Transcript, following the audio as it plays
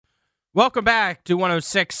Welcome back to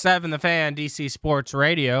 106.7 The Fan, DC Sports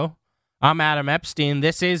Radio. I'm Adam Epstein.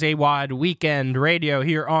 This is AWOD Weekend Radio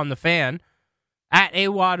here on The Fan. At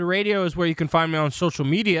AWOD Radio is where you can find me on social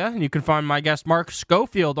media, and you can find my guest Mark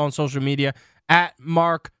Schofield on social media at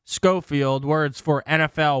Mark Schofield, words for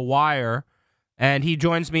NFL Wire. And he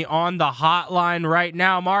joins me on the hotline right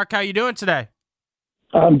now. Mark, how you doing today?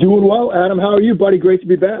 I'm doing well, Adam. How are you, buddy? Great to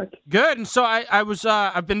be back. Good. And so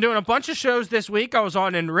I've been doing a bunch of shows this week. I was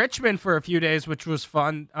on in Richmond for a few days, which was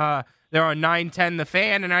fun. They're on 910 The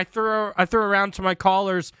Fan, and I threw around to my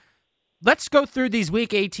callers. Let's go through these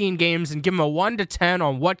Week 18 games and give them a 1 to 10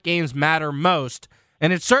 on what games matter most.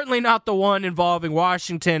 And it's certainly not the one involving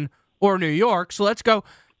Washington or New York. So let's go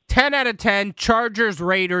 10 out of 10. Chargers,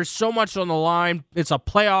 Raiders, so much on the line. It's a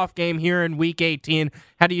playoff game here in Week 18.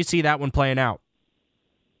 How do you see that one playing out?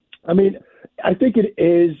 I mean, I think it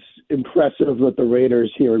is impressive with the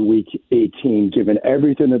Raiders here in Week 18, given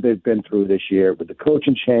everything that they've been through this year with the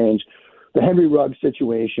coaching change, the Henry Ruggs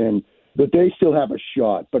situation, that they still have a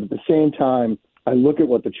shot. But at the same time, I look at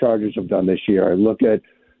what the Chargers have done this year. I look at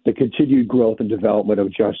the continued growth and development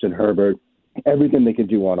of Justin Herbert, everything they can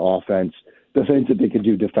do on offense, the things that they can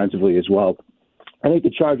do defensively as well. I think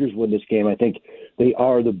the Chargers win this game. I think they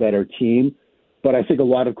are the better team. But I think a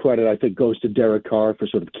lot of credit, goes to Derek Carr for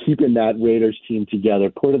sort of keeping that Raiders team together,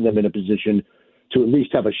 putting them in a position to at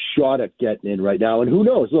least have a shot at getting in right now. And who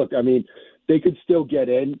knows? Look, I mean, they could still get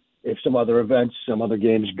in if some other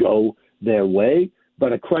games go their way.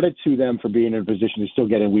 But a credit to them for being in a position to still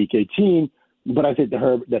get in Week 18. But I think that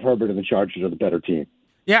Herbert and the Chargers are the better team.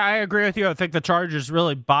 Yeah, I agree with you. I think the Chargers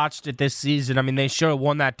really botched it this season. I mean, they should have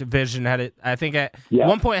won that division. At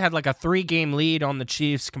one point had like a 3-game lead on the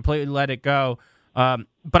Chiefs, completely let it go.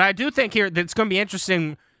 But I do think here that it's going to be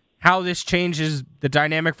interesting how this changes the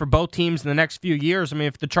dynamic for both teams in the next few years. I mean,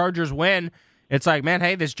 if the Chargers win, it's like, man,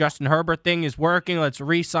 hey, this Justin Herbert thing is working. Let's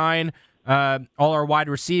re-sign all our wide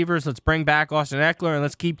receivers. Let's bring back Austin Eckler, and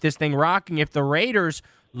let's keep this thing rocking. If the Raiders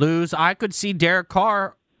lose, I could see Derek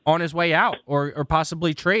Carr on his way out or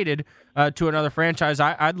possibly traded to another franchise.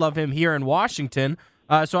 I'd love him here in Washington.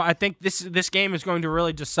 So I think this game is going to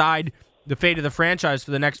really decide the fate of the franchise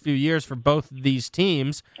for the next few years for both of these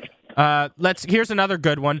teams. Here's another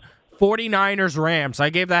good one. 49ers Rams. I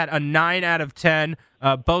gave that a 9 out of 10.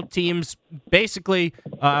 Both teams basically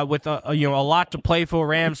with a lot to play for.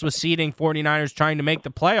 Rams with seeding, 49ers trying to make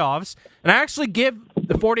the playoffs. And I actually give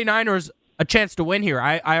the 49ers a chance to win here.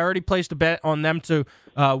 I already placed a bet on them to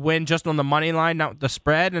win just on the money line, not the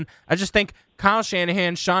spread. And I just think Kyle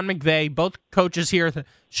Shanahan, Sean McVay, both coaches here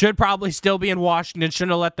should probably still be in Washington,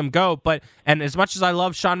 shouldn't have let them go. And as much as I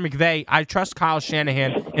love Sean McVay, I trust Kyle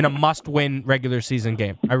Shanahan in a must-win regular season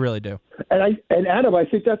game. I really do. And Adam, I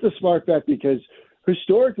think that's a smart bet because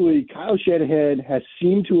historically, Kyle Shanahan has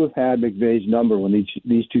seemed to have had McVay's number when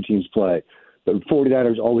these two teams play. The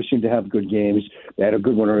 49ers always seem to have good games. They had a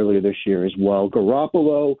good one earlier this year as well.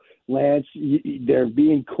 Garoppolo, Lance, they're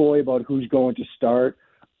being coy about who's going to start.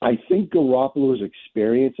 I think Garoppolo's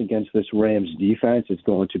experience against this Rams defense is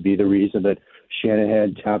going to be the reason that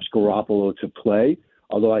Shanahan taps Garoppolo to play.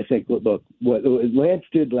 Although I think, look, what Lance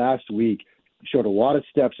did last week showed a lot of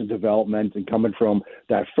steps in development and coming from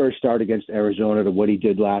that first start against Arizona to what he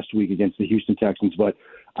did last week against the Houston Texans. But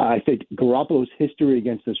I think Garoppolo's history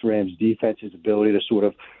against this Rams defense, his ability to sort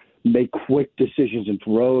of make quick decisions and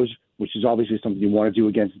throws, which is obviously something you want to do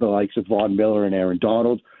against the likes of Von Miller and Aaron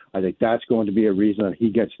Donald. I think that's going to be a reason that he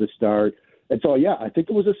gets the start. And so, yeah, I think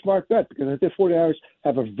it was a smart bet because I think the 49ers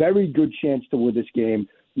have a very good chance to win this game,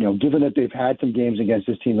 given that they've had some games against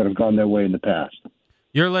this team that have gone their way in the past.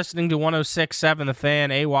 You're listening to 106.7 The Fan,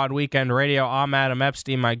 AWOD Weekend Radio. I'm Adam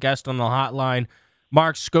Epstein, my guest on the hotline,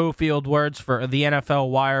 Mark Schofield, words for the NFL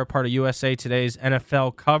Wire, part of USA Today's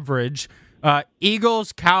NFL coverage.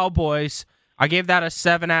 Eagles, Cowboys, I gave that a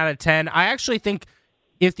 7 out of 10. I actually think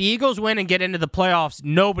if the Eagles win and get into the playoffs,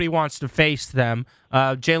 nobody wants to face them.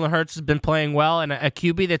 Jalen Hurts has been playing well, and a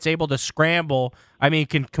QB that's able to scramble,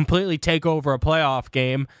 can completely take over a playoff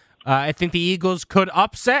game. I think the Eagles could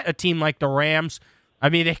upset a team like the Rams.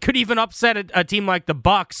 They could even upset a team like the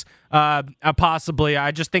Bucs, possibly.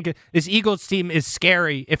 I just think this Eagles team is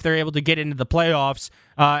scary if they're able to get into the playoffs.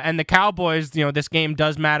 And the Cowboys, this game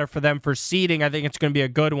does matter for them for seeding. I think it's going to be a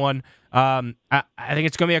good one. I think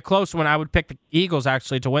it's going to be a close one. I would pick the Eagles,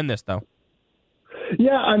 actually, to win this, though.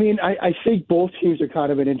 Yeah, I think both teams are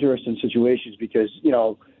kind of in interesting situations because,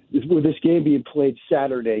 with this game being played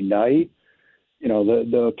Saturday night,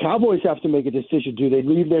 the Cowboys have to make a decision. Do they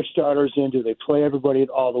leave their starters in? Do they play everybody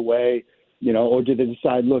all the way? Or did they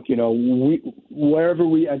decide, look, wherever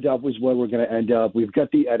we end up is where we're going to end up. We've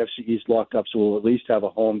got the NFC East locked up, so we'll at least have a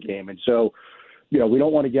home game. And so, we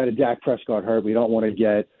don't want to get a Dak Prescott hurt. We don't want to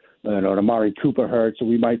get an Amari Cooper hurt, so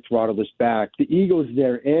we might throttle this back. The Eagles,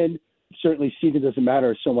 they're in. Certainly, seeding doesn't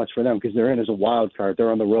matter so much for them because they're in as a wild card.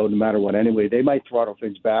 They're on the road no matter what anyway. They might throttle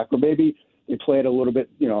things back, or maybe they play it a little bit,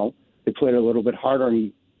 they play it a little bit harder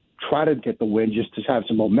and try to get the win just to have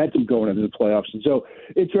some momentum going into the playoffs. And so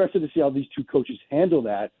interested to see how these two coaches handle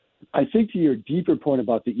that. I think to your deeper point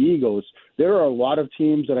about the Eagles, there are a lot of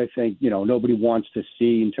teams that I think, nobody wants to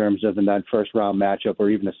see in terms of in that first round matchup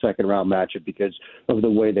or even a second round matchup because of the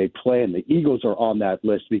way they play. And the Eagles are on that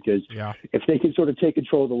list because if they can sort of take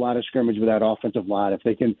control of the line of scrimmage with that offensive line, if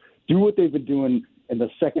they can do what they've been doing in the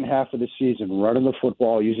second half of the season, running the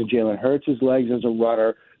football, using Jalen Hurts' legs as a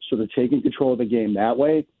runner, sort of taking control of the game that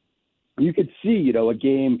way, you could see, a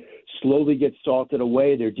game slowly gets salted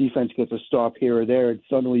away. Their defense gets a stop here or there, and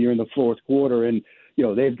suddenly you're in the fourth quarter, and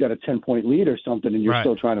they've got a 10-point lead or something, and you're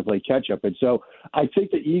still trying to play catch up. And so I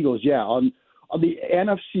think the Eagles, on the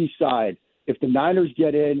NFC side, if the Niners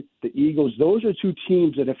get in, the Eagles, those are two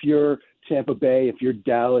teams that if you're Tampa Bay, if you're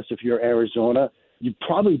Dallas, if you're Arizona, you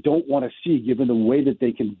probably don't want to see, given the way that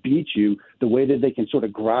they can beat you, the way that they can sort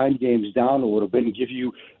of grind games down a little bit and give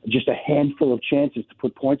you just a handful of chances to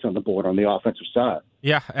put points on the board on the offensive side.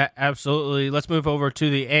 Yeah, absolutely. Let's move over to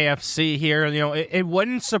the AFC here. It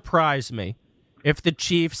wouldn't surprise me if the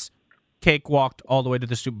Chiefs cakewalked all the way to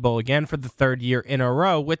the Super Bowl again for the third year in a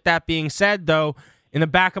row. With that being said, though, in the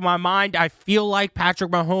back of my mind, I feel like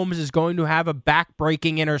Patrick Mahomes is going to have a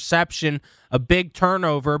back-breaking interception, a big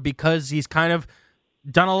turnover, because he's kind of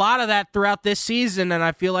done a lot of that throughout this season, and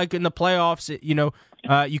I feel like in the playoffs,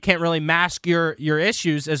 you can't really mask your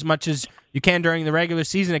issues as much as you can during the regular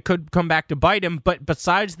season. It could come back to bite him, but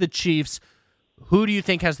besides the Chiefs, who do you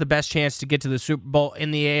think has the best chance to get to the Super Bowl in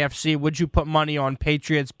the AFC? Would you put money on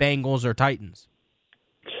Patriots, Bengals, or Titans?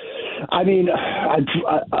 I mean,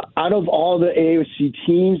 out of all the AFC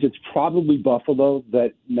teams, it's probably Buffalo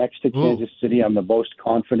that next to Kansas City I'm the most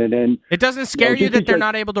confident in. It doesn't scare you that they're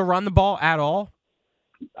not able to run the ball at all?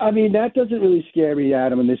 I mean, that doesn't really scare me,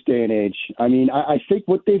 Adam, in this day and age. I mean, I think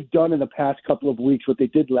what they've done in the past couple of weeks, what they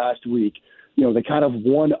did last week, they kind of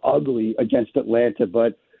won ugly against Atlanta,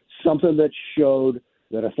 but something that showed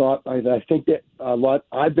that I think that a lot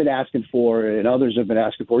I've been asking for and others have been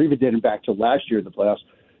asking for, even dating back to last year in the playoffs,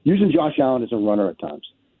 using Josh Allen as a runner at times.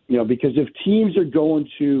 Because if teams are going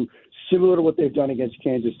to, similar to what they've done against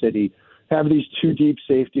Kansas City, have these two deep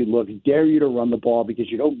safety looks, dare you to run the ball because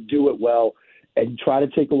you don't do it well, and try to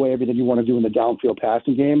take away everything you want to do in the downfield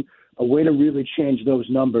passing game, a way to really change those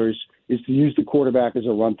numbers is to use the quarterback as a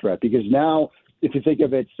run threat. Because now, if you think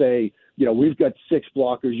of it, say, we've got 6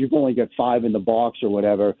 blockers, you've only got 5 in the box or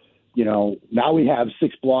whatever. Now we have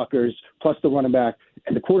 6 blockers plus the running back,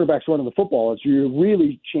 and the quarterback's running the football. So you're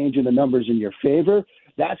really changing the numbers in your favor.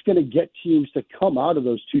 That's going to get teams to come out of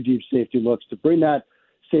those two deep safety looks to bring that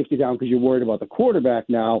safety down because you're worried about the quarterback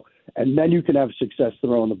now, and then you can have success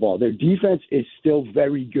throwing the ball. Their defense is still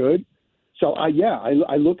very good. So, I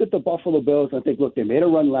look at the Buffalo Bills and I think, look, they made a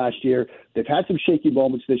run last year. They've had some shaky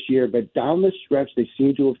moments this year, but down the stretch, they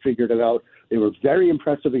seem to have figured it out. They were very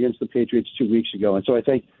impressive against the Patriots 2 weeks ago. And so I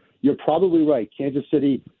think you're probably right. Kansas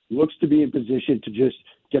City looks to be in position to just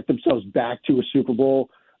get themselves back to a Super Bowl.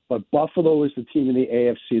 But Buffalo is the team in the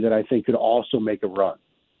AFC that I think could also make a run.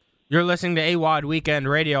 You're listening to AWOD Weekend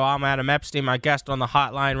Radio. I'm Adam Epstein. My guest on the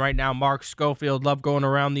hotline right now, Mark Schofield. Love going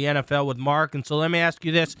around the NFL with Mark. And so let me ask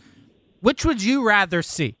you this. Which would you rather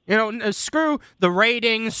see? Screw the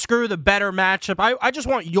ratings, screw the better matchup. I just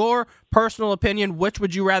want your personal opinion. Which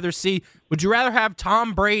would you rather see? Would you rather have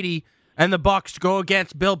Tom Brady and the Bucs go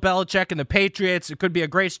against Bill Belichick and the Patriots? It could be a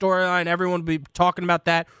great storyline. Everyone would be talking about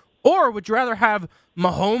that. Or would you rather have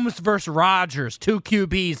Mahomes versus Rodgers, 2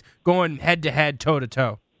 QBs going head-to-head,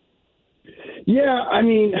 toe-to-toe? Yeah, I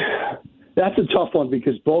mean, that's a tough one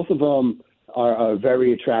because both of them are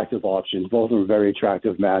very attractive options. Both of them are very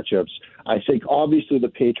attractive matchups. I think obviously the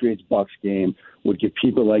Patriots-Bucs game would give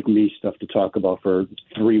people like me stuff to talk about for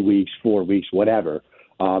 3 weeks, 4 weeks, whatever.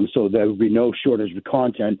 So there would be no shortage of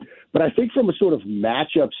content. But I think from a sort of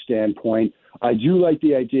matchup standpoint, I do like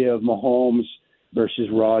the idea of Mahomes versus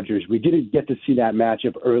Rodgers. We didn't get to see that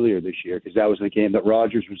matchup earlier this year because that was the game that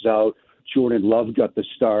Rodgers was out. Jordan Love got the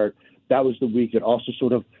start. That was the week that also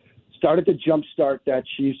sort of started to jumpstart that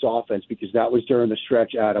Chiefs offense because that was during the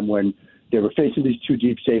stretch, Adam, when they were facing these 2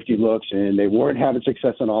 deep safety looks and they weren't having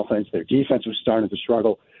success on offense. Their defense was starting to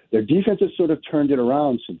struggle. Their defense has sort of turned it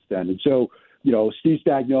around since then. And so Steve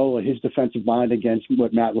Spagnuolo, his defensive mind against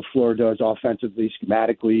what Matt LaFleur does offensively,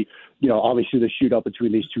 schematically, obviously the shootout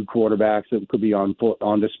between these two quarterbacks that could be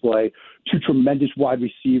on display. Two tremendous wide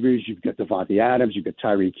receivers. You've got Devontae Adams, you've got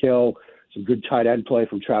Tyreek Hill, some good tight end play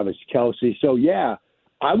from Travis Kelce. So, yeah,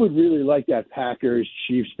 I would really like that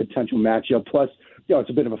Packers-Chiefs potential matchup. Plus, it's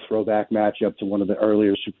a bit of a throwback matchup to one of the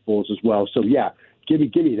earlier Super Bowls as well. So, yeah, give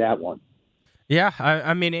me that one. Yeah,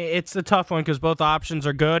 I mean, it's a tough one because both options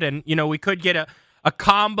are good. And, we could get a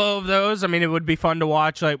combo of those. I mean, it would be fun to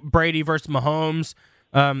watch, like Brady versus Mahomes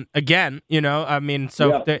again, I mean,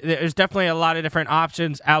 so yeah. There's definitely a lot of different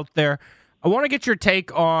options out there. I want to get your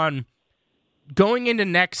take on going into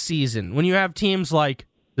next season when you have teams like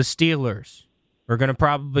the Steelers. We're going to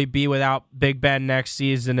probably be without Big Ben next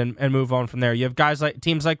season and move on from there. You have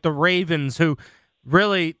teams like the Ravens who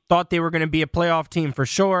really thought they were going to be a playoff team for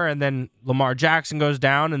sure, and then Lamar Jackson goes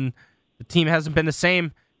down, and the team hasn't been the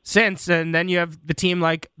same since. And then you have the team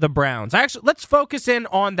like the Browns. Actually, let's focus in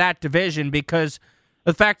on that division because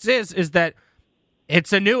the fact is that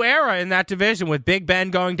it's a new era in that division with Big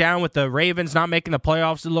Ben going down, with the Ravens not making the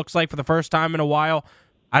playoffs, it looks like, for the first time in a while.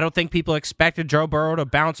 I don't think people expected Joe Burrow to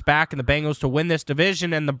bounce back and the Bengals to win this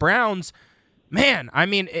division. And the Browns, man, I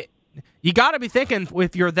mean, you got to be thinking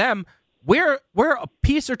if you're them, we're a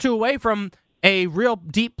piece or two away from a real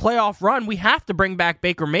deep playoff run. We have to bring back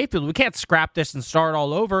Baker Mayfield. We can't scrap this and start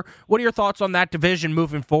all over. What are your thoughts on that division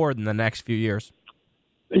moving forward in the next few years?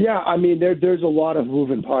 Yeah, I mean, there's a lot of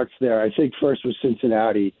moving parts there. I think first was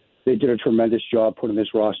Cincinnati. They did a tremendous job putting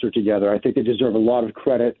this roster together. I think they deserve a lot of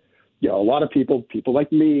credit. A lot of people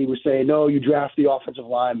like me were saying, no, you draft the offensive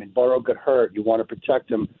lineman. Burrow got hurt. You want to protect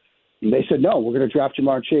him. And they said, no, we're going to draft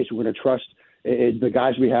Jamar Chase. We're going to trust the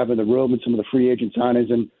guys we have in the room and some of the free agent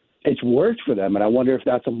signings, and it's worked for them. And I wonder if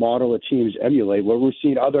that's a model that teams emulate, where we're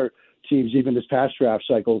seeing other teams, even this past draft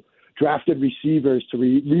cycle, drafted receivers to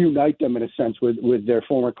reunite them in a sense with their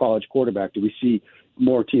former college quarterback. Do we see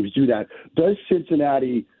more teams do that? Does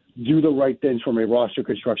Cincinnati do the right things from a roster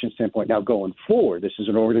construction standpoint now going forward? This is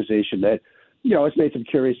an organization that, has made some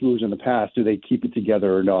curious moves in the past. Do they keep it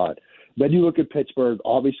together or not? Then you look at Pittsburgh.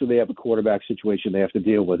 Obviously, they have a quarterback situation they have to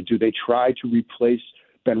deal with. Do they try to replace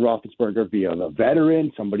Ben Roethlisberger via the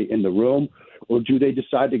veteran, somebody in the room, or do they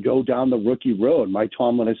decide to go down the rookie road? Mike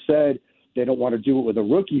Tomlin has said they don't want to do it with a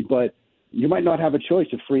rookie, but you might not have a choice.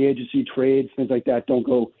 If free agency trades, things like that don't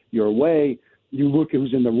go your way, you look at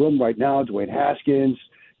who's in the room right now, Dwayne Haskins,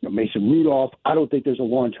 Mason Rudolph. I don't think there's a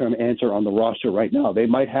long-term answer on the roster right now. They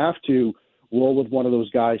might have to roll with one of those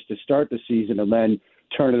guys to start the season and then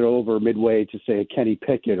turn it over midway to, say, a Kenny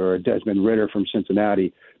Pickett or a Desmond Ridder from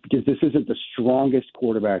Cincinnati, because this isn't the strongest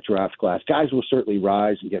quarterback draft class. Guys will certainly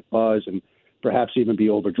rise and get buzz and perhaps even be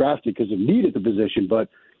overdrafted because of need at the position, but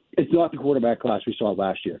it's not the quarterback class we saw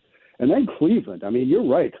last year. And then Cleveland. I mean, you're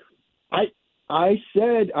right. I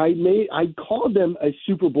called them a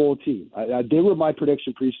Super Bowl team. They were my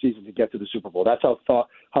prediction preseason to get to the Super Bowl. That's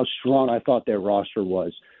how strong I thought their roster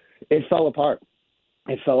was. It fell apart.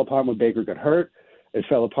 It fell apart when Baker got hurt. It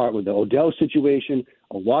fell apart with the Odell situation.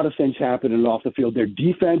 A lot of things happening off the field. Their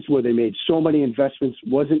defense, where they made so many investments,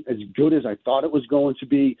 wasn't as good as I thought it was going to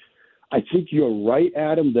be. I think you're right,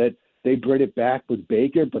 Adam, that they bring it back with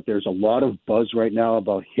Baker, but there's a lot of buzz right now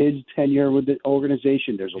about his tenure with the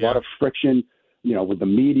organization. There's a lot of friction, with the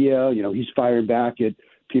media. He's firing back at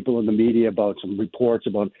people in the media about some reports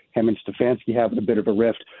about him and Stefanski having a bit of a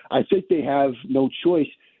rift. I think they have no choice.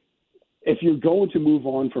 If you're going to move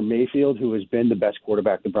on from Mayfield, who has been the best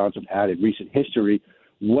quarterback the Browns have had in recent history,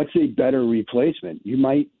 what's a better replacement? You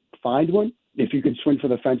might find one. If you can swing for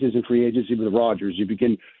the fences in free agency with Rodgers, if you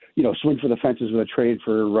can, swing for the fences with a trade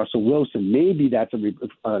for Russell Wilson, maybe that's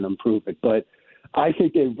an improvement. But I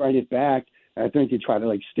think they bring it back. I think they try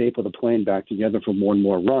to staple the plane back together for more and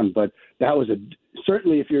more run. But that was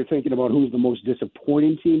certainly, if you're thinking about who's the most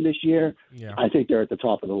disappointing team this year, I think they're at the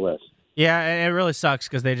top of the list. Yeah, and it really sucks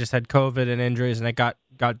because they just had COVID and injuries, and it got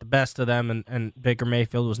the best of them, and Baker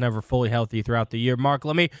Mayfield was never fully healthy throughout the year. Mark,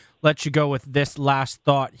 let me let you go with this last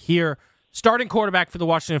thought here. Starting quarterback for the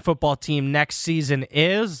Washington football team next season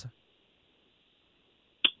is?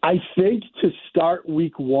 I think to start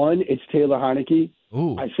week one, it's Taylor Heinicke.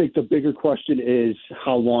 Ooh. I think the bigger question is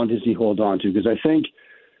how long does he hold on to? Because I think,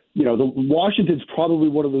 the Washington's probably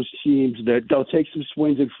one of those teams that they'll take some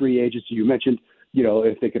swings in free agency. You mentioned,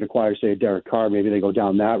 if they could acquire, say, a Derek Carr, maybe they go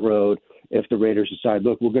down that road. If the Raiders decide,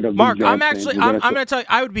 look, we're going to Mark, I'm going to tell you,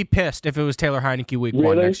 I would be pissed if it was Taylor Heinicke week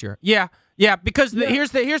one next year. Yeah, because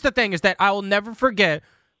here's the thing is that I will never forget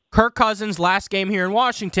Kirk Cousins' last game here in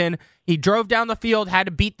Washington. He drove down the field, had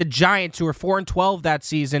to beat the Giants, who were 4-12 that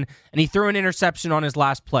season, and he threw an interception on his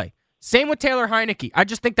last play. Same with Taylor Heineke. I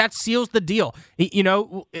just think that seals the deal. You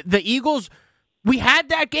know, the Eagles, we had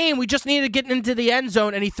that game. We just needed to get into the end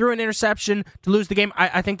zone, and he threw an interception to lose the game.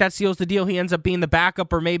 I think that seals the deal. He ends up being the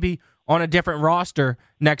backup or maybe on a different roster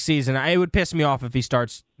next season. It would piss me off if he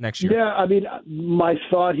starts next year. Yeah, I mean, my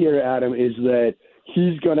thought here, Adam, is that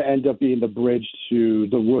he's going to end up being the bridge to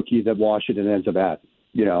the rookie that Washington ends up at.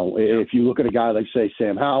 You know, if you look at a guy like, say,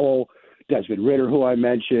 Sam Howell, Desmond Ridder, who I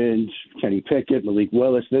mentioned, Kenny Pickett, Malik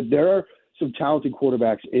Willis, there are some talented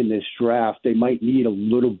quarterbacks in this draft. They might need a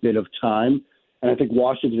little bit of time. And I think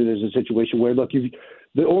Washington is a situation where, look,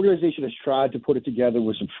 the organization has tried to put it together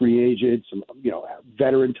with some free agents, some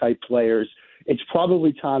veteran-type players. It's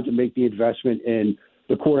probably time to make the investment in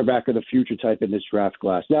the quarterback of the future type in this draft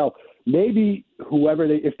class. Now, maybe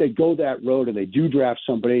if they go that road and they do draft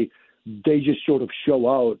somebody, they just sort of show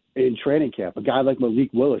out in training camp. A guy like Malik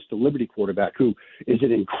Willis, the Liberty quarterback, who is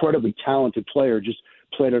an incredibly talented player, just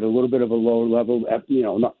played at a little bit of a lower level,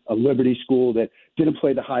 not a Liberty school that didn't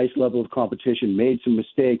play the highest level of competition, made some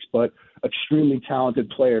mistakes, but extremely talented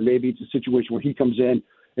player. Maybe it's a situation where he comes in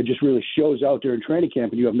and just really shows out during training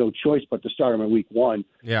camp and you have no choice but to start him in week one.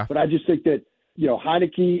 Yeah. But I just think that,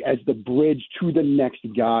 Heineke as the bridge to the next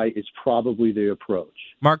guy is probably the approach.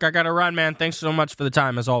 Mark, I got to run, man. Thanks so much for the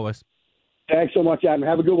time, as always. Thanks so much, Adam.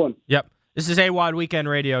 Have a good one. Yep. This is AWOD Weekend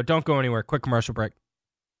Radio. Don't go anywhere. Quick commercial break.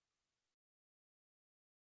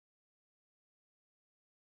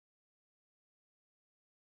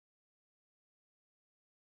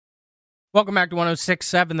 Welcome back to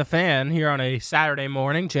 106.7 The Fan here on a Saturday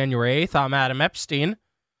morning, January 8th. I'm Adam Epstein.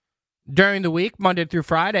 During the week, Monday through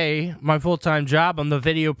Friday, my full-time job, I'm the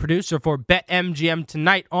video producer for BetMGM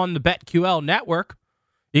Tonight on the BetQL network.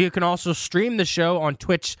 You can also stream the show on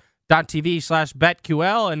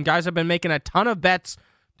twitch.tv/BetQL. And guys, I've been making a ton of bets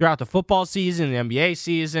throughout the football season, the NBA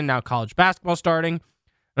season, now college basketball starting.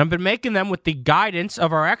 And I've been making them with the guidance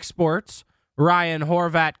of our experts, Ryan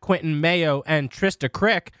Horvat, Quentin Mayo, and Trista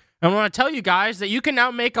Crick. And I want to tell you guys that you can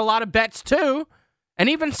now make a lot of bets too, and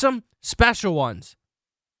even some special ones.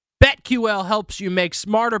 BetQL helps you make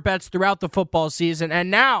smarter bets throughout the football season,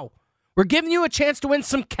 and now we're giving you a chance to win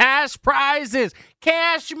some cash prizes,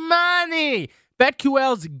 cash money.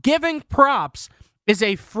 BetQL's Giving Props is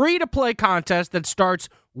a free-to-play contest that starts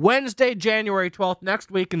Wednesday, January 12th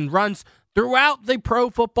next week and runs throughout the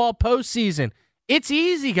pro football postseason. It's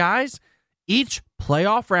easy, guys. Each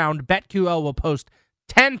playoff round, BetQL will post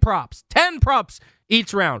 10 props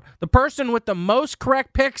each round. The person with the most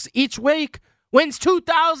correct picks each week wins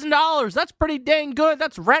 $2,000. That's pretty dang good.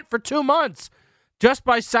 That's rent for 2 months. Just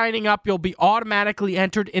by signing up, you'll be automatically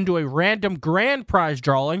entered into a random grand prize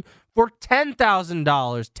drawing for $10,000,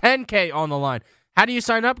 $10K on the line. How do you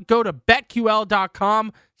sign up? Go to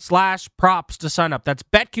betql.com/props to sign up. That's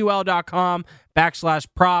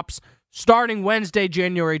betql.com/props. Starting Wednesday,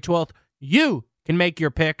 January 12th, you can make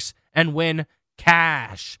your picks and win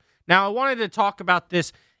cash. Now, I wanted to talk about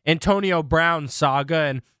this Antonio Brown saga,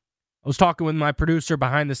 and I was talking with my producer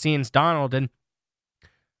behind the scenes, Donald, and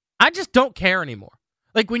I just don't care anymore.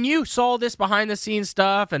 Like, when you saw this behind the scenes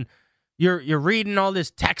stuff and you're reading all this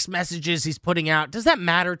text messages he's putting out, does that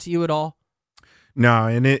matter to you at all? No,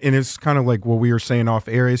 and it's kind of like what we were saying off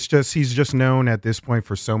air. It's just he's just known at this point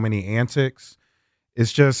for so many antics.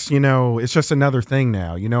 It's just, it's just another thing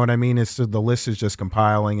now. You know what I mean? It's the list is just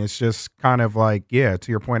compiling. It's just kind of like, yeah,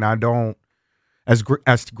 to your point, I don't, as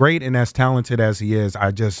great and as talented as he is,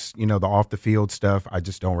 I just, the off the field stuff, I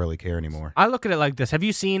just don't really care anymore. I look at it like this. Have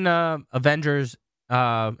you seen Avengers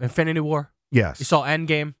Infinity War? Yes. You saw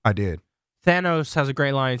Endgame? I did. Thanos has a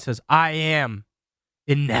great line. It says, "I am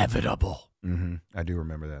inevitable." Mm-hmm. I do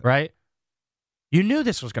remember that. Right? You knew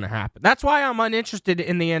this was going to happen. That's why I'm uninterested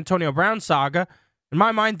in the Antonio Brown saga. In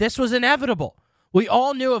my mind, this was inevitable. We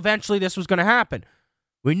all knew eventually this was going to happen.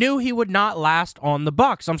 We knew he would not last on the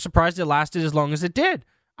Bucs. I'm surprised it lasted as long as it did.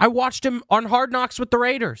 I watched him on Hard Knocks with the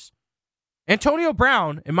Raiders. Antonio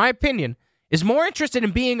Brown, in my opinion, is more interested in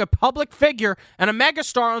being a public figure and a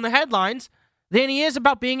megastar on the headlines than he is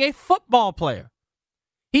about being a football player.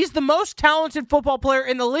 He's the most talented football player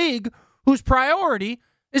in the league whose priority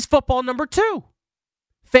is football number 2,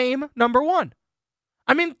 fame number 1.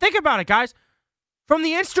 I mean, think about it, guys. From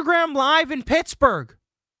the Instagram Live in Pittsburgh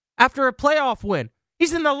after a playoff win,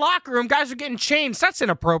 he's in the locker room. Guys are getting changed. That's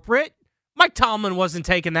inappropriate. Mike Tomlin wasn't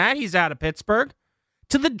taking that. He's out of Pittsburgh.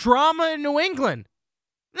 To the drama in New England.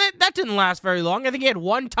 That didn't last very long. I think he had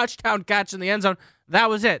 1 touchdown catch in the end zone. That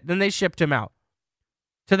was it. Then they shipped him out.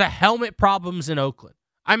 To the helmet problems in Oakland.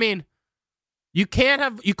 I mean, you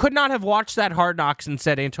could not have watched that Hard Knocks and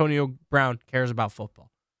said Antonio Brown cares about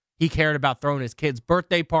football. He cared about throwing his kids'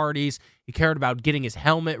 birthday parties. He cared about getting his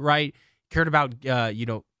helmet right. He cared about,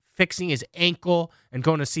 fixing his ankle and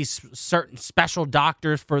going to see certain special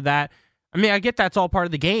doctors for that. I mean, I get that's all part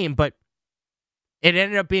of the game, but it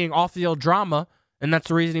ended up being off-field drama, and that's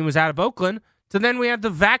the reason he was out of Oakland. So then we had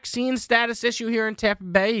the vaccine status issue here in Tampa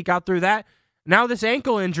Bay. He got through that. Now this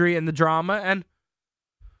ankle injury and the drama and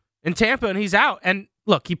in Tampa, and he's out. And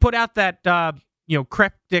look, he put out that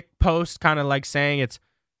cryptic post kind of like saying it's,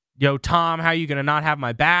 Tom, how are you going to not have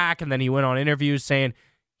my back? And then he went on interviews saying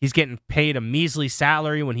he's getting paid a measly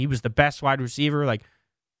salary when he was the best wide receiver. Like,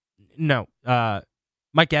 no,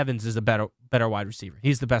 Mike Evans is a better wide receiver.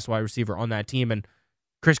 He's the best wide receiver on that team. And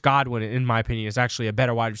Chris Godwin, in my opinion, is actually a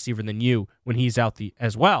better wide receiver than you when he's out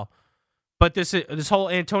as well. But this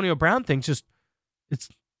whole Antonio Brown thing, it's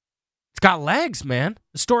got legs, man.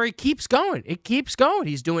 The story keeps going. It keeps going.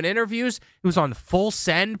 He's doing interviews. He was on the Full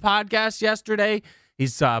Send podcast yesterday.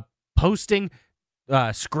 He's posting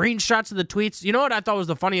screenshots of the tweets. You know what I thought was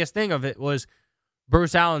the funniest thing of it was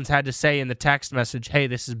Bruce Allen's had to say in the text message, "Hey,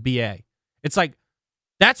 this is BA." It's like,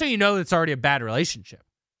 that's how you know it's already a bad relationship.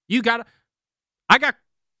 I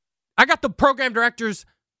got the program director's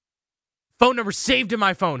phone number saved in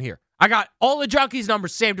my phone here. I got all the junkies'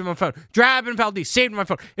 numbers saved in my phone. Drab and Valdez saved in my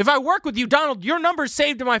phone. If I work with you, Donald, your number's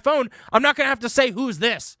saved in my phone. I'm not going to have to say, who's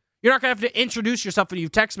this? You're not going to have to introduce yourself when you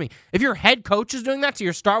text me. If your head coach is doing that to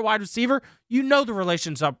your star wide receiver, you know the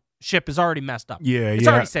relationship is already messed up. It's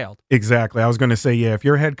already sailed. Exactly. I was going to say, if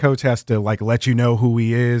your head coach has to let you know who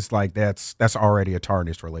he is, that's already a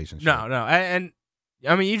tarnished relationship. No. And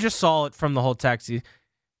I mean, you just saw it from the whole text.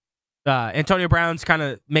 Antonio Brown's kind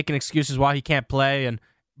of making excuses why he can't play, and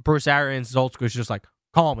Bruce Arians' old school is just like,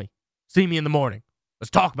 call me. See me in the morning. Let's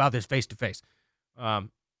talk about this face-to-face.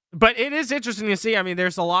 But it is interesting to see. I mean,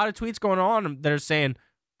 there's a lot of tweets going on that are saying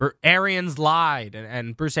Arians lied,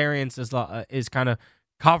 and Bruce Arians is kind of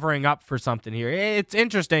covering up for something here. It's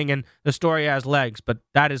interesting, and the story has legs, but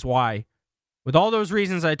that is why. With all those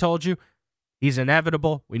reasons I told you, he's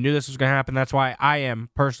inevitable. We knew this was going to happen. That's why I am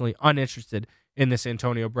personally uninterested in this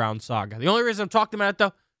Antonio Brown saga. The only reason I'm talking about it,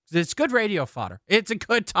 though, is it's good radio fodder. It's a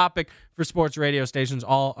good topic for sports radio stations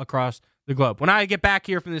all across the globe. When I get back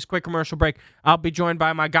here from this quick commercial break, I'll be joined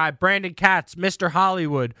by my guy, Brandon Katz, Mr.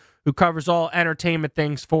 Hollywood, who covers all entertainment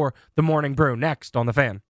things for The Morning Brew. Next on The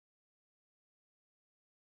Fan.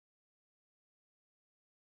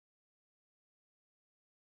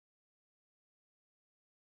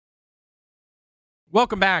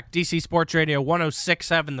 Welcome back, DC Sports Radio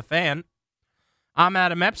 106.7 The Fan. I'm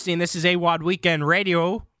Adam Epstein. This is AWOD Weekend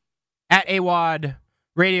Radio. At AWOD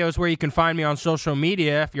Radio is where you can find me on social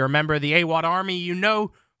media. If you're a member of the AWOD Army, you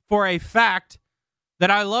know for a fact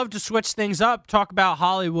that I love to switch things up, talk about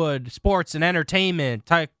Hollywood, sports, and entertainment,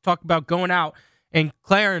 talk about going out in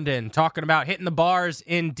Clarendon, talking about hitting the bars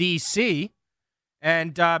in D.C.,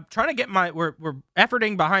 and trying to get we're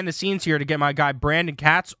efforting behind the scenes here to get my guy Brandon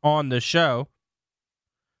Katz on the show.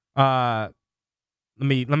 Let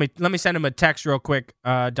me send him a text real quick,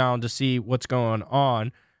 Donald, to see what's going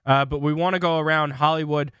on. But we want to go around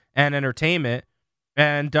Hollywood and entertainment,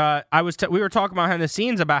 and we were talking behind the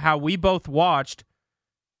scenes about how we both watched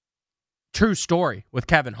True Story with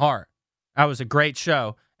Kevin Hart. That was a great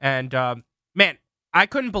show, and man, I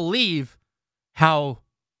couldn't believe how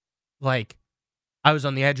I was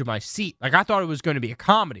on the edge of my seat. I thought it was going to be a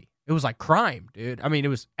comedy. It was like crime, dude. I mean, it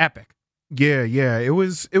was epic. Yeah, it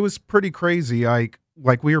was pretty crazy.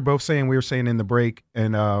 Like we were saying in the break,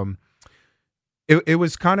 and it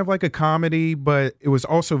was kind of like a comedy, but it was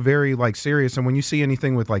also very serious. And when you see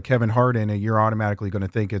anything with Kevin Hart in it, you're automatically going to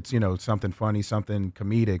think it's something funny, something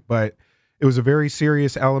comedic. But it was a very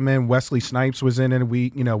serious element. Wesley Snipes was in it.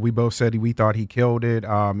 We both said we thought he killed it.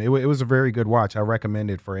 It was a very good watch. I recommend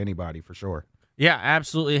it for anybody for sure. Yeah,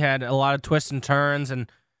 absolutely. Had a lot of twists and turns, and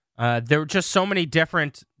there were just so many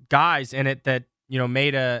different guys in it that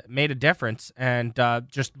made a difference, and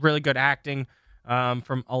just really good acting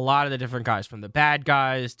from a lot of the different guys, from the bad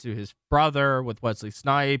guys to his brother with Wesley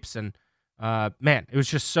Snipes, and man, it was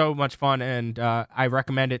just so much fun, and I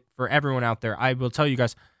recommend it for everyone out there. I will tell you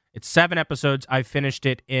guys, it's 7 episodes. I finished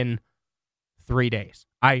it in 3 days.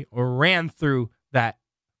 I ran through that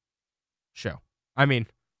show. I mean,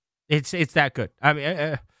 it's that good. I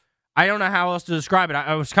mean, I don't know how else to describe it.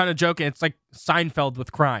 I was kind of joking. It's like Seinfeld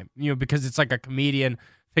with crime, because it's like a comedian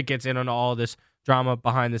that gets in on all this drama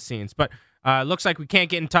behind the scenes. But looks like we can't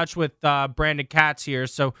get in touch with Brandon Katz here,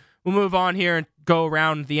 so we'll move on here and go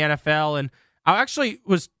around the NFL. And I actually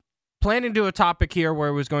was planning to do a topic here where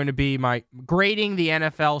it was going to be my grading the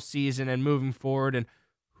NFL season and moving forward, and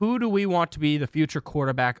who do we want to be the future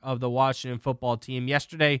quarterback of the Washington football team.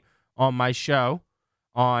 Yesterday on my show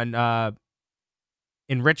on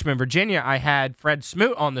in Richmond, Virginia, I had Fred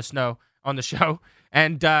Smoot on the show.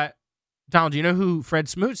 And Donald, do you know who Fred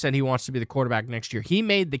Smoot said he wants to be the quarterback next year? He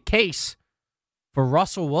made the case for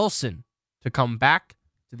Russell Wilson to come back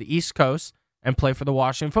to the East Coast and play for the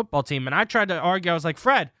Washington football team. And I tried to argue. I was like,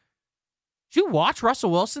 Fred, did you watch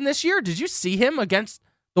Russell Wilson this year? Did you see him against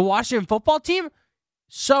the Washington football team?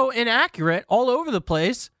 So inaccurate all over the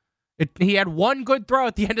place. He had one good throw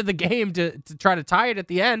at the end of the game to try to tie it at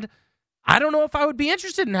the end. I don't know if I would be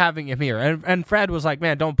interested in having him here. And Fred was like,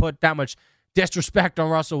 man, don't put that much disrespect on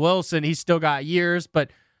Russell Wilson. He's still got years.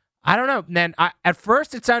 But I don't know, man. At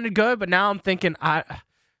first it sounded good, but now I'm thinking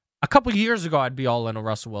a couple years ago I'd be all in on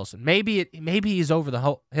Russell Wilson. Maybe he's over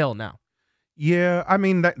the hill now. Yeah, I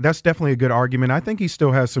mean, that's definitely a good argument. I think he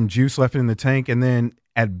still has some juice left in the tank. And then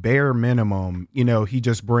at bare minimum, he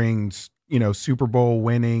just brings, Super Bowl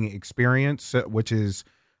winning experience, which is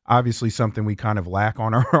obviously something we kind of lack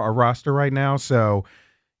on our roster right now. So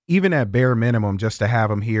even at bare minimum, just to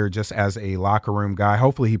have him here just as a locker room guy,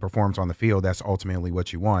 hopefully he performs on the field. That's ultimately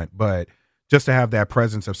what you want. But just to have that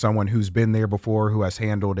presence of someone who's been there before, who has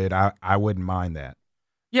handled it, I wouldn't mind that.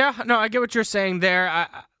 Yeah, no, I get what you're saying there.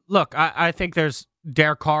 I think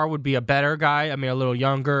Derek Carr would be a better guy. I mean, a little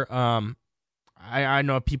younger. I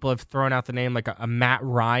know people have thrown out the name like a Matt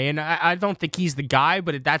Ryan. I don't think he's the guy,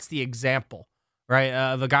 but that's the example, right?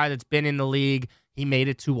 Of a guy that's been in the league. He made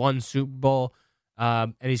it to one Super Bowl,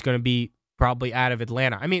 and he's going to be probably out of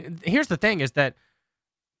Atlanta. I mean, here's the thing is that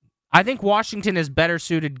I think Washington is better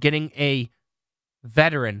suited getting a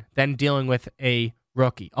veteran than dealing with a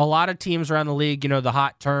rookie. A lot of teams around the league, the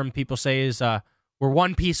hot term people say is we're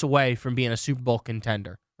one piece away from being a Super Bowl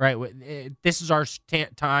contender, right? This is our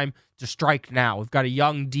time to strike now. We've got a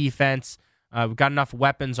young defense. We've got enough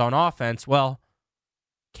weapons on offense. Well,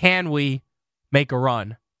 can we make a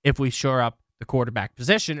run if we shore up the quarterback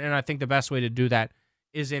position? And I think the best way to do that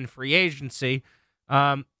is in free agency.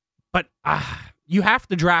 But you have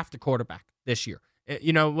to draft a quarterback this year.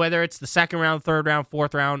 Whether it's the second round, third round,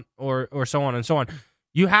 fourth round, or so on and so on.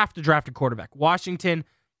 You have to draft a quarterback. Washington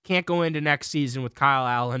can't go into next season with Kyle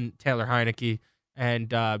Allen, Taylor Heineke,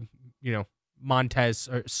 and Montez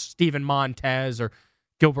or Steven Montez or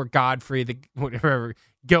Gilbert Godfrey,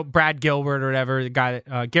 Brad Gilbert or whatever, the guy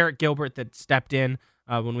that Garrett Gilbert that stepped in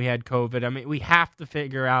when we had COVID. I mean, we have to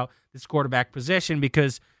figure out this quarterback position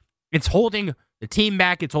because it's holding the team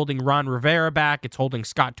back. It's holding Ron Rivera back. It's holding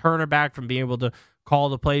Scott Turner back from being able to call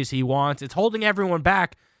the plays he wants. It's holding everyone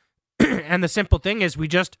back. And the simple thing is we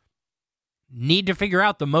just need to figure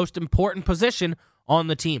out the most important position on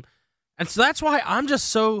the team. And so that's why I'm just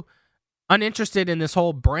so uninterested in this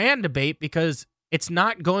whole brand debate because it's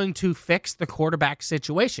not going to fix the quarterback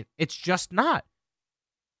situation. It's just not.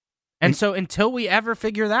 And so until we ever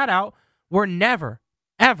figure that out, we're never,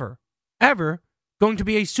 ever, ever going to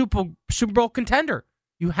be a Super Bowl contender.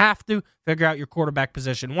 You have to figure out your quarterback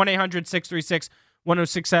position.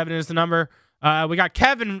 1-800-636-1067 is the number. We got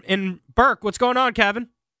Kevin in Burke. What's going on, Kevin?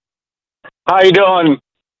 How you doing?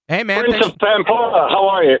 Hey, man. Prince of Pamplona, how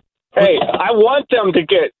are you? Hey, I want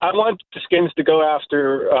the Skins to go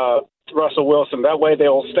after Russell Wilson. That way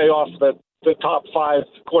they'll stay off the top 5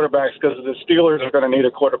 quarterbacks because the Steelers are going to need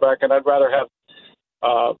a quarterback, and I'd rather have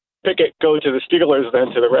Pickett go to the Steelers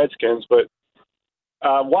than to the Redskins. But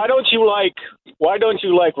why don't you like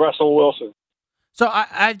Russell Wilson? So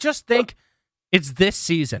I just think it's this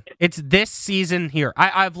season. It's this season here.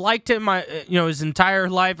 I've liked him his entire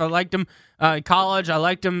life. I liked him in college. I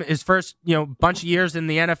liked him his first bunch of years in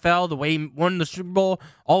the NFL, the way he won the Super Bowl,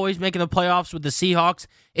 always making the playoffs with the Seahawks.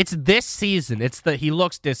 It's this season. He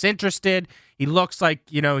looks disinterested. He looks like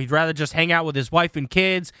he'd rather just hang out with his wife and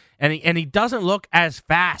kids, and he doesn't look as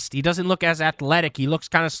fast. He doesn't look as athletic. He looks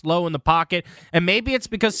kind of slow in the pocket, and maybe it's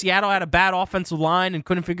because Seattle had a bad offensive line and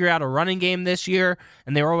couldn't figure out a running game this year,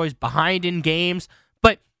 and they were always behind in games.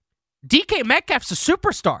 But DK Metcalf's a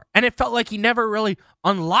superstar, and it felt like he never really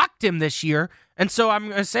unlocked him this year. And so I'm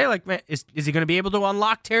going to say, man, is he going to be able to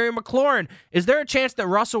unlock Terry McLaurin? Is there a chance that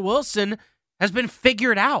Russell Wilson has been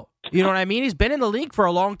figured out? You know what I mean? He's been in the league for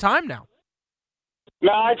a long time now.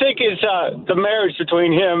 No, I think it's the marriage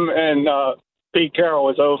between him and Pete Carroll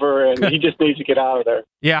is over, and he just needs to get out of there.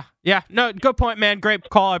 Yeah. No, good point, man. Great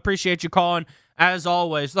call. I appreciate you calling, as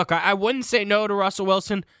always. Look, I wouldn't say no to Russell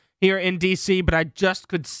Wilson here in D.C., but I just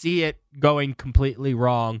could see it going completely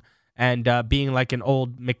wrong and being like an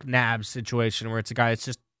old McNabb situation where it's a guy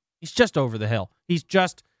that's he's just over the hill. He's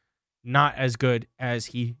just not as good as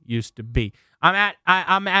he used to be. I'm at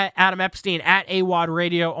Adam Epstein at AWOD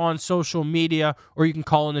Radio on social media, or you can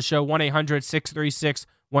call in the show 1-800-636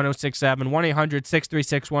 1067,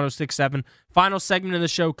 1-800-636-1067. Final segment of the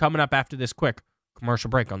show coming up after this quick commercial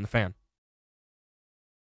break on The Fan.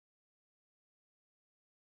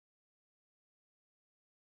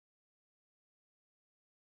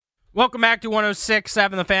 Welcome back to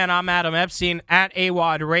 106.7 The Fan. I'm Adam Epstein at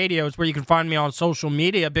AWOD Radio is where you can find me on social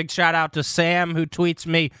media. Big shout out to Sam who tweets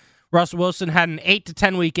me, Russell Wilson had an 8 to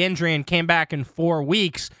 10 week injury and came back in 4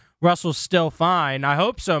 weeks. Russell's still fine. I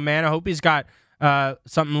hope so, man. I hope he's got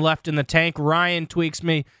something left in the tank. Ryan tweets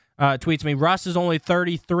me, Russ is only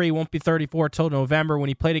 33, won't be 34 till November. When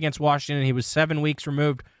he played against Washington, he was 7 weeks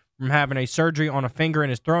removed from having a surgery on a finger in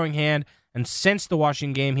his throwing hand. And since the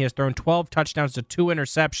Washington game, he has thrown 12 touchdowns to 2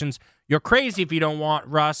 interceptions. You're crazy if you don't want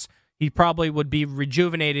Russ. He probably would be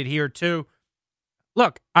rejuvenated here, too.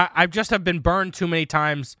 Look, I just have been burned too many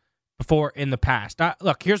times before in the past.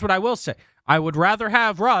 Look, here's what I will say. I would rather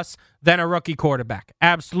have Russ than a rookie quarterback.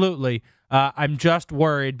 Absolutely. I'm just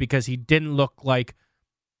worried because he didn't look like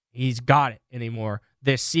he's got it anymore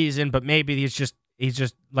this season. But maybe he's just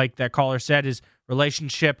like that caller said, his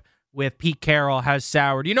relationship with Pete Carroll has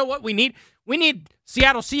soured. You know what we need? We need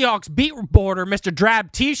Seattle Seahawks beat reporter, Mr.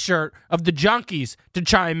 Drab T-Shirt of the Junkies, to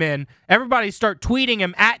chime in. Everybody start tweeting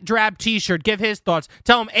him at Drab T-Shirt. Give his thoughts.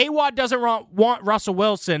 Tell him AWOD doesn't want Russell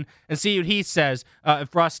Wilson and see what he says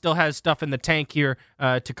if Russ still has stuff in the tank here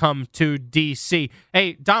to come to D.C.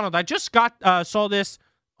 Hey, Donald, I just saw this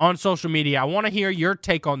on social media. I want to hear your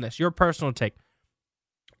take on this, your personal take.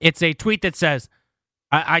 It's a tweet that says,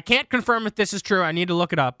 I can't confirm if this is true. I need to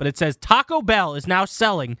look it up. But it says Taco Bell is now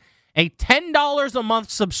selling a $10 a month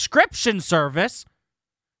subscription service.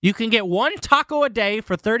 You can get 1 taco a day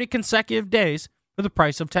for 30 consecutive days for the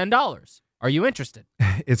price of $10. Are you interested?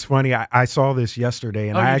 It's funny. I saw this yesterday,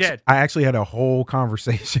 and I actually had a whole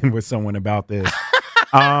conversation with someone about this.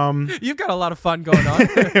 You've got a lot of fun going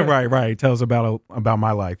on. Right. Tells about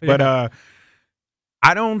my life. Yeah. But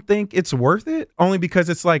I don't think it's worth it, only because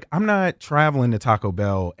it's like I'm not traveling to Taco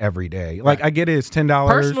Bell every day. Like, right. I get it, it's $10.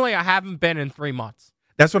 Personally, I haven't been in 3 months.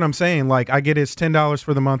 That's what I'm saying. Like, I get it's $10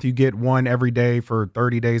 for the month. You get 1 every day for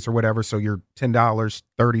 30 days or whatever, so you're $10,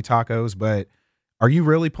 30 tacos. But are you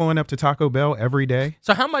really pulling up to Taco Bell every day?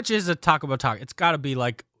 So how much is a Taco Bell taco? It's got to be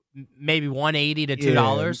like maybe $1.80 to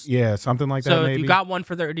 $2. Yeah, something like that. So maybe. If you got one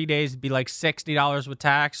for 30 days, it'd be like $60 with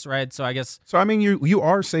tax, right? So I guess. So I mean, you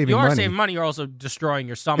are saving money. You are saving money. You're also destroying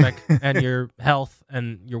your stomach and your health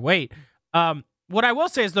and your weight. What I will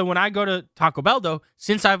say is though, when I go to Taco Bell though,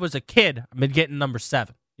 since I was a kid, I've been getting number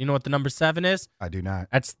 7. You know what the number 7 is? I do not.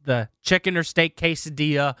 That's the chicken or steak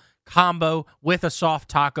quesadilla combo with a soft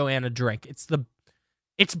taco and a drink.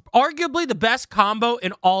 It's arguably the best combo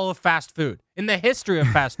in all of fast food, in the history of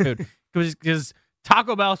fast food, because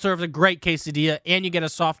Taco Bell serves a great quesadilla, and you get a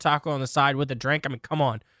soft taco on the side with a drink. I mean, come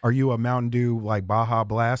on. Are you a Mountain Dew, like, Baja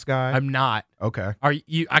Blast guy? I'm not. Okay. Are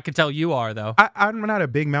you? I can tell you are, though. I'm not a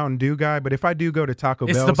big Mountain Dew guy, but if I do go to Taco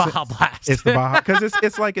Bell... It's the Baja Blast. It's the Baja, because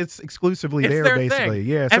it's like it's exclusively it's there, their basically. Thing.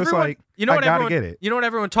 Yeah, so everyone, it's like, I gotta get it. You know what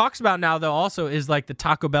everyone talks about now, though, also, is like the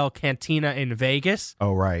Taco Bell Cantina in Vegas.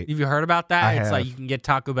 Oh, right. Have you heard about that? I it's have. Like you can get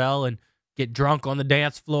Taco Bell and get drunk on the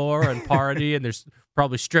dance floor and party, and there's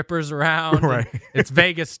probably strippers around. Right. It's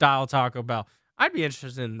Vegas-style Taco Bell. I'd be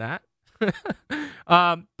interested in that.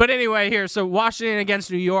 But anyway, here, so Washington against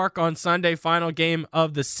New York on Sunday, final game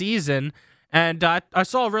of the season. And I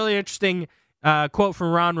saw a really interesting quote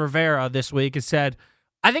from Ron Rivera this week. It said,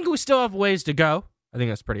 I think we still have ways to go. I think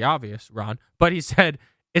that's pretty obvious, Ron. But he said,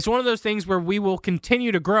 it's one of those things where we will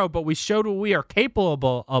continue to grow, but we showed what we are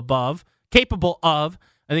capable of.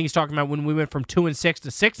 I think he's talking about when we went from 2-6 to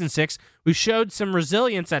 6-6. We showed some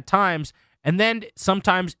resilience at times, and then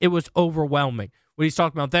sometimes it was overwhelming. What he's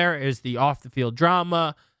talking about there is the off-the-field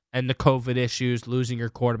drama and the COVID issues, losing your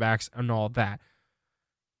quarterbacks, and all that.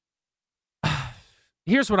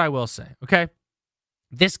 Here's what I will say, okay?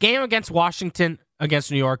 This game against Washington,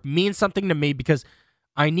 against New York, means something to me because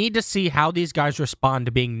I need to see how these guys respond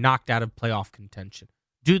to being knocked out of playoff contention.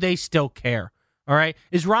 Do they still care? All right.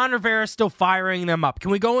 Is Ron Rivera still firing them up?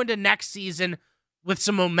 Can we go into next season with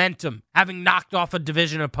some momentum, having knocked off a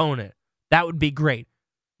division opponent? That would be great.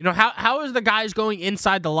 You know, how is the guys going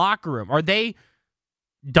inside the locker room? Are they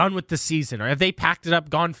done with the season? Or have they packed it up,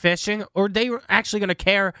 gone fishing? Or are they actually going to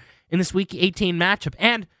care in this Week 18 matchup?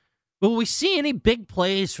 And will we see any big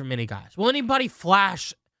plays from any guys? Will anybody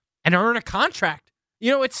flash and earn a contract? You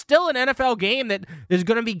know, it's still an NFL game that there's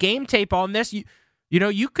going to be game tape on this. You know,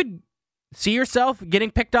 you could see yourself getting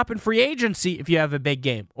picked up in free agency if you have a big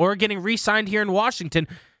game or getting re-signed here in Washington.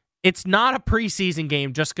 It's not a preseason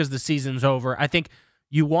game just because the season's over. I think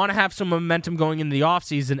you want to have some momentum going into the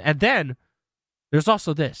offseason. And then there's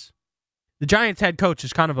also this. the Giants head coach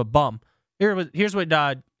is kind of a bum. Here's what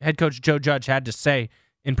head coach Joe Judge had to say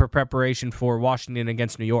in preparation for Washington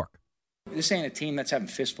against New York. This ain't a team that's having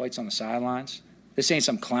fistfights on the sidelines. This ain't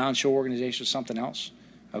some clown show organization or something else,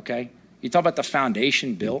 okay? You talk about the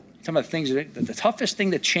foundation built. You talk about things the toughest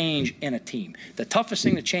thing to change in a team, the toughest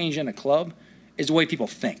thing to change in a club is the way people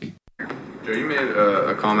think. Joe, you made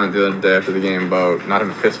a comment the other day after the game about not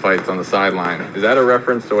having fistfights on the sideline. Is that a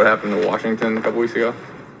reference to what happened to Washington a couple weeks ago?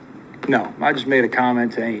 No, I just made a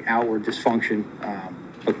comment to any outward dysfunction.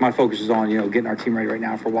 Look, my focus is on, getting our team ready right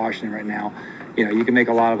now for Washington right now. You can make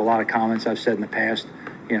a lot of comments I've said in the past.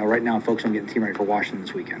 Right now I'm focused on getting the team ready for Washington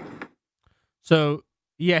this weekend. So,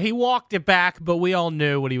 yeah, he walked it back, but we all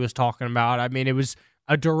knew what he was talking about. I mean, it was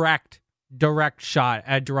a direct shot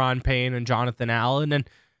at Daron Payne and Jonathan Allen. And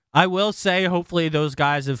I will say, hopefully those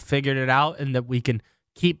guys have figured it out and that we can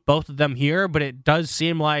keep both of them here. But it does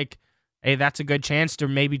seem like, hey, that's a good chance to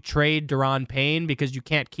maybe trade Daron Payne because you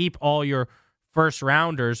can't keep all your first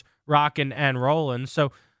rounders rocking and rolling.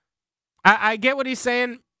 So I get what he's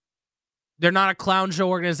saying. They're not a clown show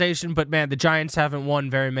organization, but man, the Giants haven't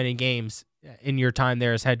won very many games in your time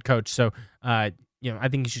there as head coach. So, I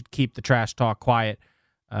think you should keep the trash talk quiet,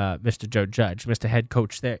 Mr. Joe Judge, Mr. Head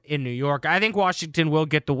Coach there in New York. I think Washington will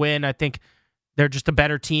get the win. I think they're just a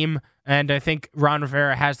better team, and I think Ron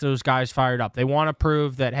Rivera has those guys fired up. They want to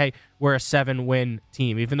prove that, hey, we're a 7-win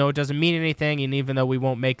team, even though it doesn't mean anything, and even though we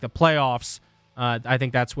won't make the playoffs. I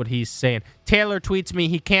think that's what he's saying. Taylor tweets me,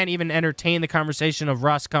 he can't even entertain the conversation of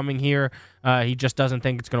Russ coming here. He just doesn't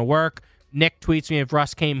think it's going to work. Nick tweets me, if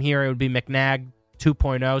Russ came here, it would be McNabb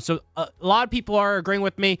 2.0. So a lot of people are agreeing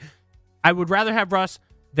with me. I would rather have Russ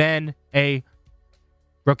than a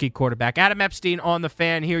rookie quarterback. Adam Epstein on The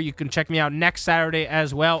Fan here. You can check me out next Saturday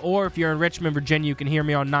as well. Or if you're in Richmond, Virginia, you can hear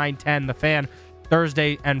me on 910 The Fan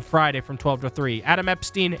Thursday and Friday from 12 to 3. Adam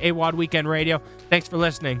Epstein, AWOD Weekend Radio. Thanks for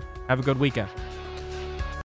listening. Have a good weekend.